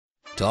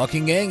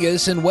Talking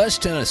Angus in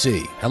West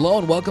Tennessee. Hello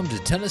and welcome to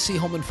Tennessee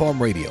Home and Farm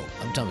Radio.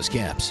 I'm Thomas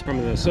Capps. From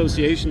an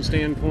association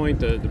standpoint,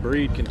 the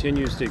breed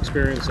continues to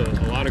experience a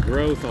lot of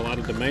growth, a lot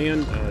of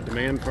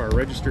demand for our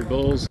registered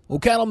bulls. Well,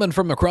 cattlemen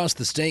from across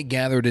the state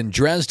gathered in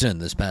Dresden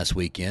this past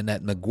weekend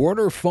at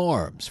McWhorter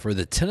Farms for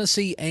the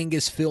Tennessee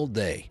Angus Field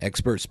Day.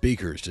 Expert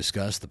speakers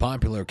discussed the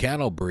popular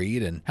cattle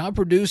breed and how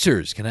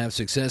producers can have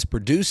success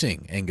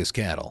producing Angus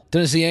cattle.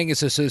 Tennessee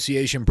Angus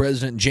Association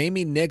President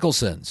Jamie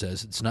Nicholson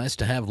says it's nice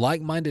to have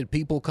like-minded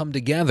people come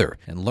together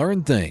and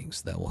learn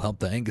things that will help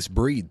the Angus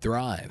breed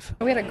thrive.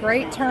 We had a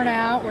great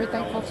turnout. We're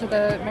thankful to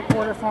the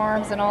McWhorter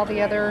Farms and all the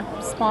other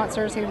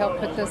sponsors who helped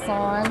put this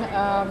on.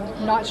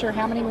 Not sure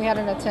how many we had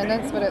in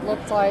attendance, but it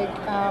looked like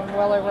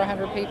well over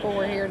 100 people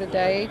were here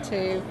today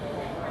to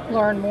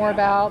learn more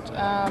about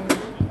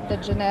the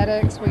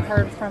genetics. We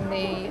heard from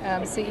the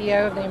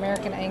CEO of the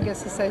American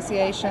Angus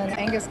Association.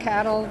 Angus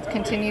cattle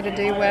continue to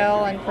do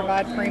well and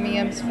provide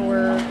premiums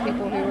for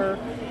people who are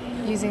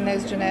using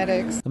those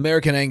genetics.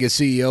 American Angus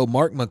CEO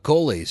Mark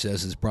McCauley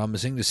says it's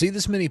promising to see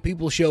this many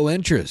people show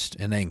interest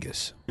in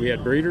Angus. We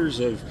had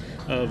breeders of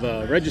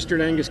registered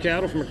Angus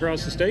cattle from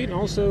across the state and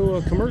also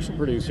commercial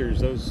producers,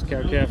 those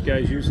cow-calf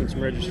guys using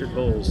some registered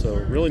bulls, so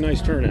really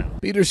nice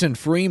turnout. Peterson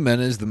Freeman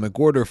is the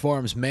McWhorter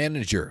Farms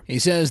manager. He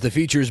says the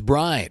future is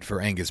bright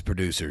for Angus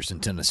producers in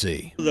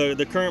Tennessee.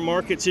 The current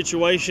market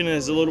situation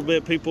is a little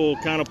bit people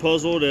kind of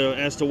puzzled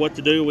as to what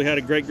to do. We had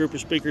a great group of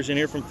speakers in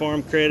here from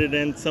Farm Credit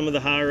and some of the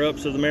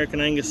higher-ups of the American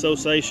Angus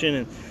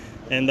Association,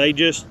 and they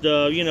just,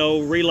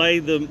 relay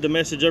the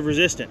message of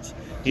resistance.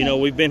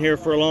 We've been here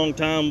for a long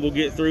time. We'll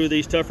get through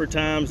these tougher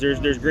times.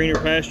 There's greener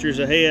pastures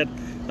ahead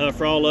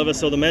for all of us.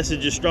 So the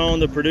message is strong.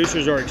 The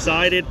producers are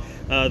excited.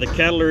 The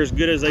cattle are as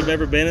good as they've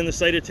ever been in the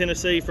state of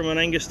Tennessee from an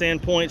Angus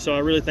standpoint. So I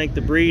really think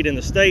the breed and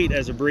the state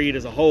as a breed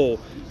as a whole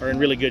are in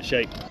really good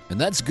shape.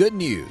 And that's good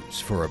news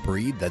for a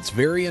breed that's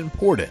very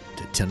important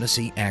to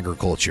Tennessee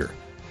agriculture.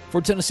 For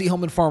Tennessee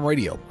Home and Farm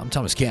Radio, I'm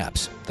Thomas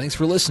Capps. Thanks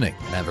for listening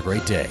and have a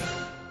great day.